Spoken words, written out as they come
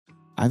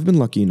I've been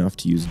lucky enough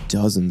to use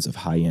dozens of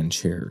high-end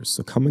chairs,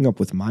 so coming up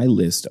with my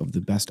list of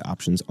the best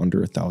options under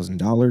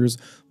 $1,000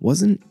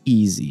 wasn't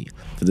easy.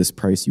 For this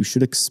price, you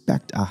should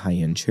expect a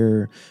high-end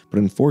chair, but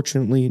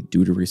unfortunately,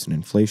 due to recent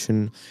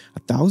inflation,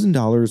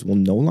 $1,000 will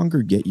no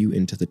longer get you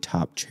into the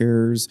top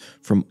chairs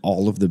from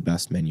all of the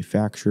best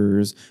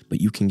manufacturers, but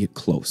you can get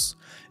close.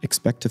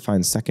 Expect to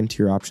find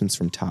second-tier options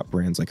from top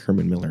brands like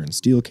Herman, Miller, and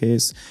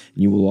Steelcase,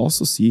 and you will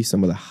also see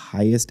some of the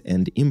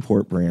highest-end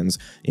import brands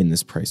in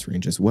this price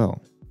range as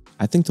well.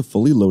 I think the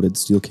fully loaded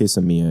Steelcase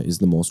Amia is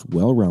the most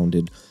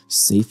well-rounded,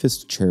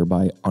 safest chair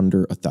buy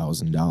under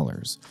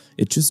 $1,000.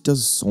 It just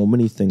does so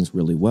many things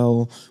really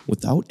well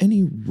without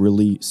any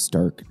really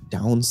stark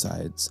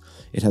downsides.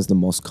 It has the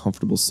most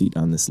comfortable seat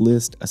on this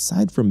list,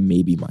 aside from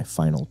maybe my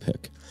final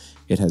pick.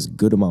 It has a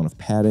good amount of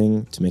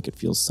padding to make it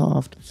feel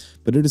soft,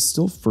 but it is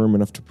still firm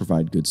enough to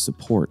provide good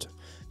support.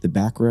 The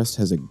backrest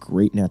has a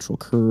great natural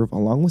curve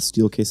along with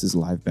Steelcase's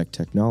live back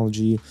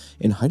technology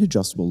and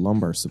height-adjustable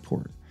lumbar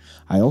support.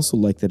 I also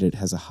like that it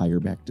has a higher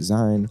back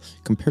design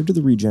compared to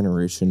the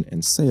Regeneration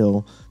and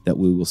Sayl that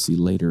we will see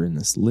later in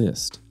this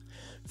list.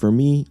 For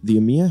me, the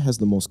Amia has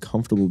the most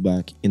comfortable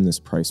back in this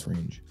price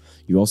range.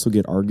 You also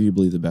get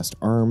arguably the best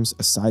arms,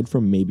 aside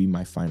from maybe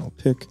my final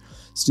pick.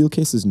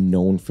 Steelcase is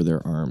known for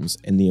their arms,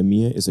 and the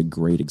Amia is a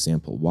great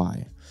example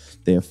why.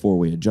 They have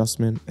 4-way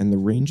adjustment, and the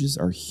ranges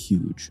are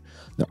huge.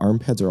 The arm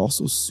pads are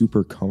also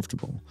super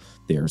comfortable.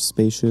 They are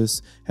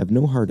spacious, have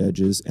no hard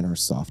edges, and are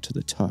soft to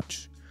the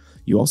touch.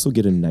 You also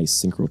get a nice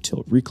synchro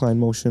tilt recline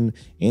motion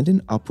and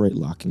an upright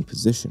locking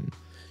position.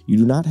 You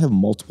do not have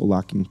multiple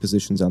locking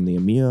positions on the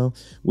Amia,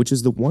 which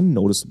is the one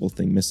noticeable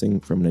thing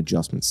missing from an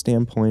adjustment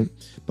standpoint,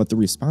 but the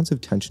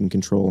responsive tension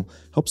control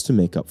helps to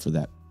make up for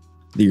that.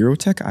 The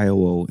Eurotech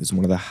IOO is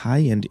one of the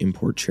high-end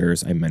import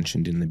chairs I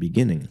mentioned in the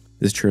beginning.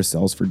 This chair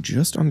sells for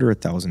just under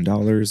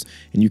 $1,000,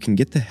 and you can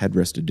get the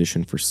headrest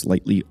edition for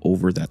slightly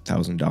over that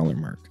 $1,000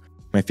 mark.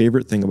 My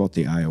favorite thing about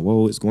the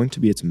IOO is going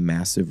to be its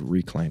massive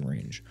recline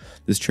range.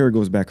 This chair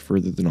goes back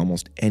further than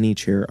almost any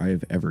chair I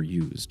have ever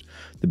used.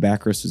 The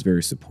backrest is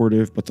very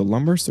supportive, but the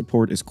lumbar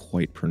support is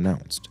quite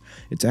pronounced.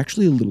 It's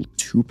actually a little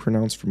too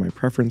pronounced for my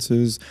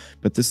preferences,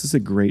 but this is a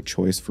great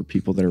choice for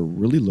people that are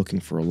really looking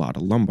for a lot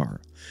of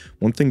lumbar.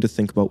 One thing to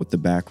think about with the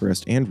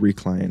backrest and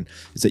recline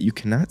is that you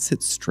cannot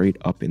sit straight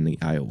up in the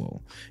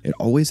IOO. It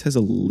always has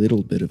a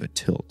little bit of a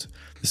tilt.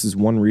 This is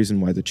one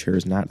reason why the chair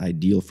is not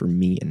ideal for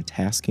me in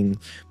tasking,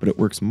 but it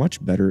works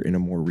much better in a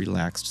more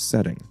relaxed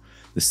setting.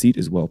 The seat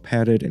is well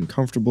padded and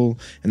comfortable,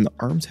 and the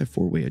arms have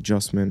 4-way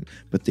adjustment,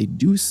 but they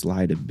do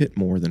slide a bit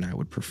more than I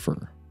would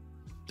prefer.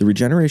 The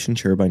Regeneration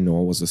chair by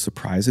Knoll was a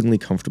surprisingly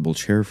comfortable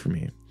chair for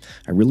me.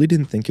 I really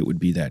didn't think it would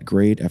be that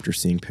great after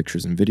seeing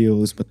pictures and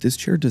videos, but this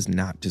chair does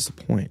not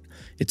disappoint.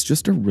 It's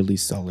just a really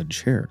solid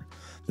chair.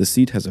 The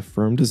seat has a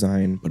firm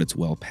design, but it's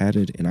well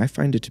padded, and I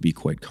find it to be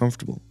quite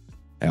comfortable.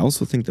 I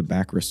also think the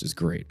backrest is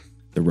great.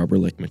 The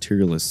rubber-like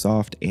material is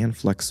soft and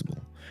flexible.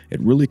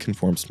 It really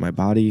conforms to my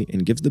body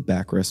and gives the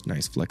backrest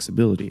nice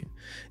flexibility.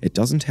 It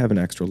doesn't have an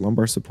extra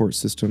lumbar support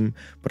system,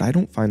 but I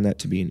don't find that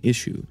to be an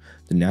issue.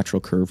 The natural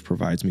curve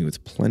provides me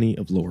with plenty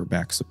of lower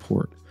back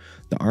support.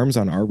 The arms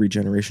on our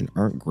Regeneration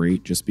aren't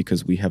great just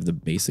because we have the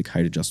basic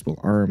height adjustable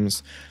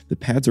arms. The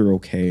pads are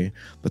okay,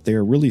 but they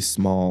are really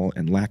small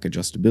and lack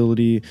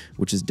adjustability,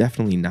 which is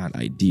definitely not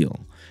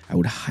ideal. I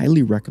would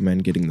highly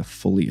recommend getting the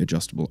fully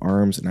adjustable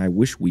arms, and I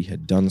wish we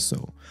had done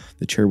so.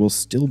 The chair will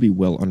still be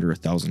well under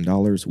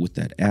 $1,000 with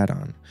that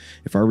add-on.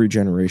 If our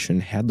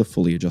Regeneration had the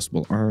fully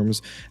adjustable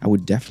arms, I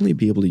would definitely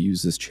be able to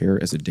use this chair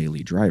as a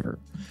daily driver.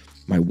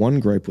 My one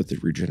gripe with the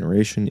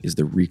Regeneration is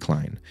the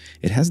recline.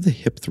 It has the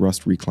hip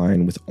thrust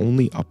recline with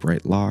only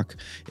upright lock.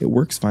 It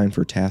works fine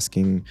for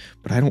tasking,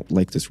 but I don't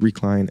like this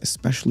recline,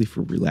 especially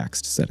for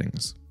relaxed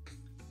settings.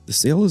 The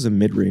Sayl is a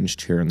mid-range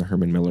chair in the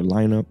Herman Miller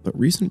lineup, but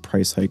recent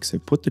price hikes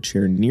have put the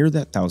chair near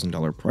that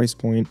 $1,000 price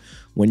point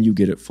when you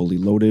get it fully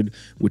loaded,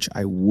 which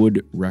I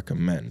would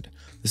recommend.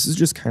 This is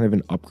just kind of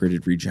an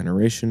upgraded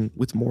Regeneration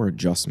with more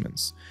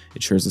adjustments.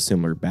 It shares a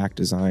similar back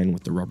design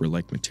with the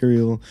rubber-like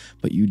material,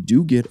 but you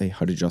do get a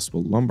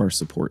height-adjustable lumbar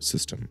support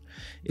system.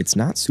 It's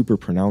not super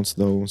pronounced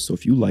though, so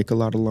if you like a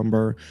lot of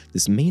lumbar,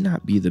 this may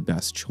not be the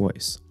best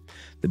choice.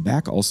 The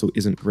back also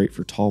isn't great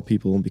for tall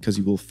people because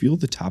you will feel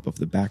the top of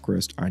the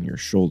backrest on your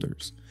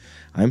shoulders.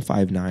 I'm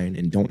 5'9"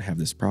 and don't have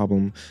this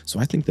problem, so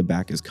I think the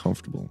back is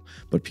comfortable,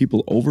 but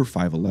people over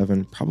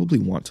 5'11" probably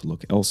want to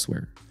look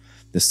elsewhere.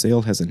 The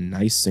Sayl has a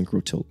nice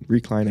synchro tilt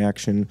recline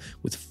action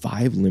with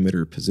 5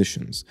 limiter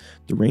positions.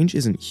 The range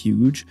isn't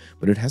huge,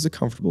 but it has a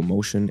comfortable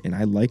motion, and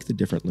I like the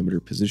different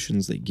limiter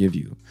positions they give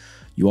you.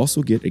 You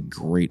also get a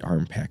great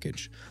arm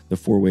package. The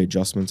 4-way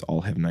adjustments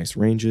all have nice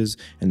ranges,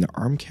 and the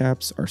arm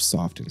caps are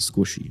soft and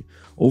squishy.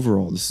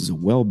 Overall, this is a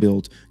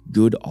well-built,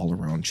 good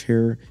all-around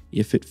chair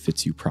if it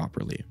fits you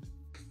properly.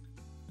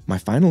 My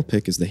final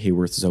pick is the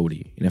Haworth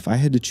Zody, and if I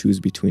had to choose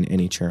between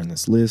any chair on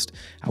this list,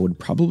 I would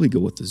probably go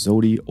with the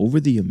Zody over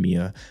the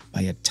Amia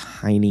by a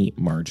tiny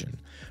margin.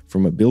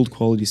 From a build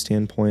quality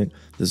standpoint,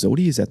 the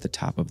Zody is at the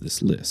top of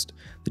this list.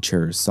 The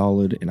chair is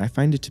solid, and I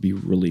find it to be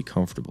really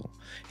comfortable.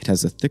 It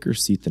has a thicker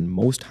seat than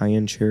most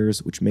high-end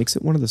chairs, which makes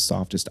it one of the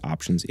softest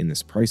options in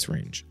this price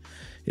range.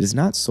 It is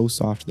not so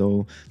soft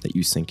though that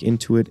you sink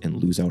into it and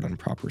lose out on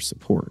proper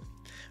support.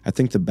 I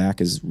think the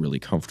back is really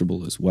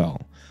comfortable as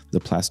well. The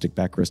plastic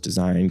backrest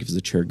design gives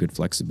the chair good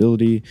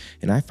flexibility,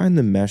 and I find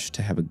the mesh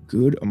to have a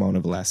good amount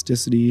of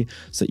elasticity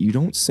so that you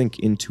don't sink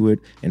into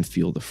it and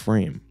feel the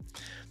frame.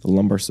 The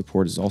lumbar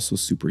support is also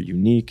super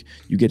unique.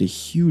 You get a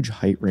huge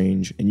height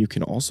range, and you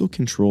can also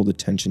control the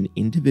tension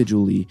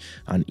individually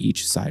on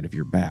each side of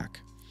your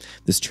back.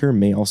 This chair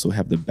may also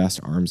have the best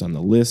arms on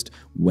the list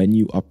when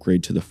you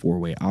upgrade to the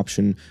 4-way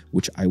option,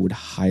 which I would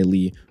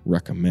highly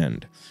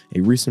recommend. A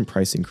recent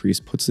price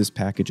increase puts this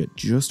package at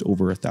just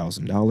over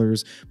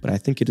 $1,000, but I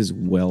think it is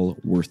well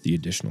worth the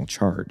additional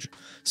charge.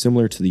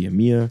 Similar to the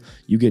Amia,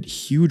 you get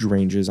huge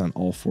ranges on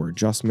all 4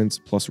 adjustments,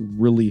 plus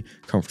really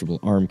comfortable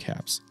arm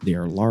caps. They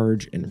are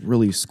large and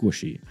really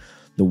squishy.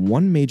 The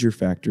one major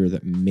factor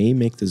that may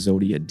make the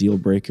Zody a deal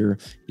breaker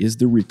is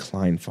the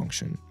recline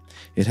function.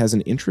 It has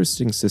an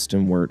interesting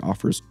system where it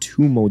offers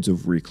 2 modes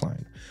of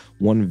recline,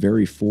 one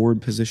very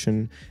forward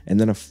position and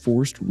then a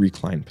forced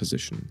recline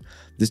position.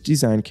 This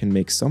design can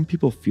make some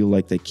people feel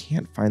like they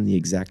can't find the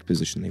exact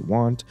position they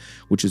want,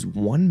 which is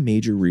one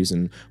major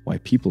reason why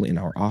people in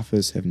our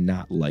office have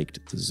not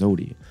liked the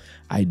Zody.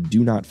 I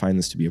do not find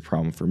this to be a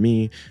problem for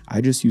me. I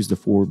just use the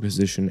forward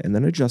position and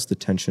then adjust the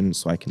tension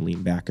so I can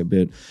lean back a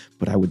bit,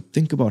 but I would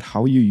think about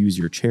how you use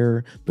your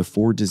chair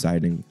before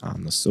deciding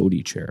on the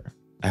Zody chair.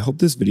 I hope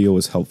this video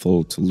was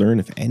helpful to learn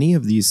if any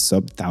of these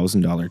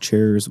sub-$1,000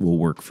 chairs will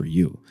work for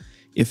you.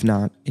 If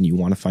not, and you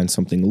want to find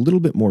something a little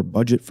bit more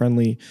budget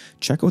friendly,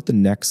 check out the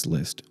next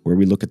list where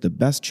we look at the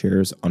best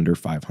chairs under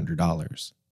 $500.